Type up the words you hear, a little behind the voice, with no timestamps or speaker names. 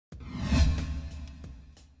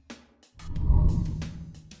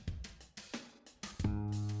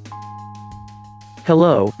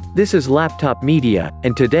Hello, this is Laptop Media,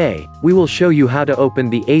 and today, we will show you how to open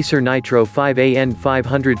the Acer Nitro 5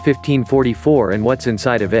 AN515-44 and what's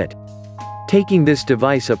inside of it. Taking this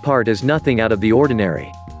device apart is nothing out of the ordinary.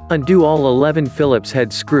 Undo all 11 Phillips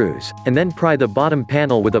head screws, and then pry the bottom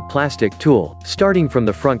panel with a plastic tool, starting from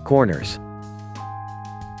the front corners.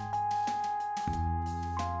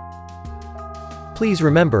 Please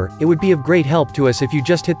remember, it would be of great help to us if you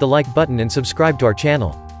just hit the like button and subscribe to our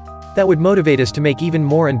channel. That would motivate us to make even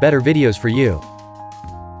more and better videos for you.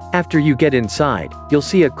 After you get inside, you'll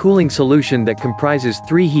see a cooling solution that comprises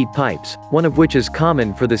 3 heat pipes, one of which is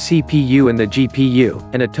common for the CPU and the GPU,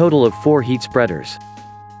 and a total of 4 heat spreaders.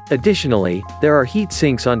 Additionally, there are heat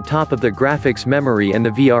sinks on top of the graphics memory and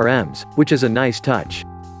the VRMs, which is a nice touch.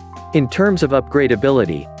 In terms of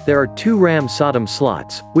upgradability, there are 2 RAM SODIMM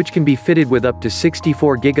slots, which can be fitted with up to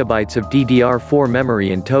 64 GB of DDR4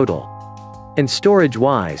 memory in total. And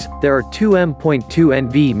storage-wise, there are 2 M.2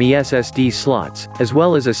 NVMe SSD slots, as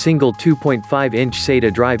well as a single 2.5-inch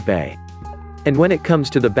SATA drive bay. And when it comes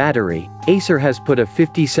to the battery, Acer has put a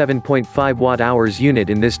 57.5 watt-hours unit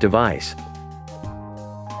in this device.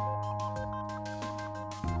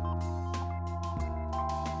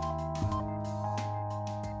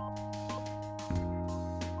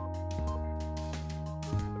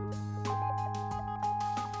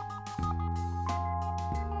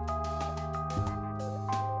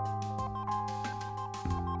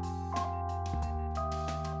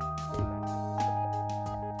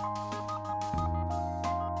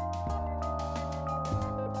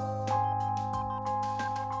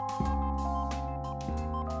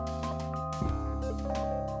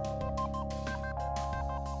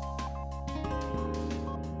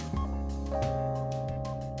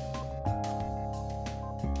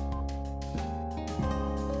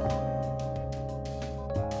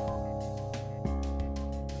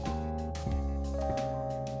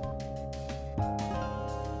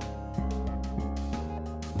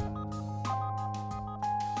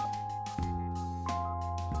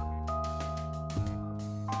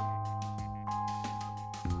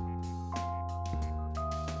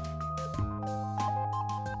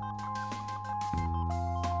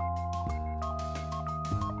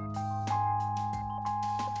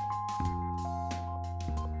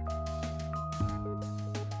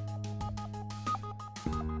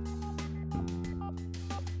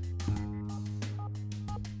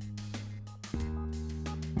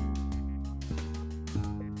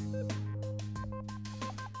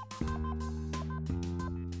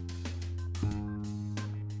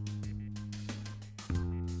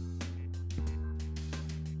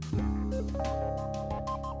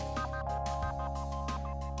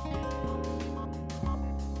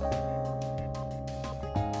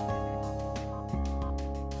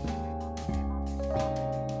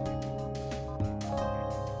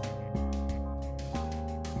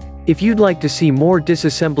 If you'd like to see more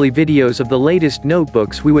disassembly videos of the latest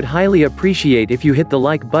notebooks, we would highly appreciate if you hit the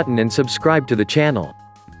like button and subscribe to the channel.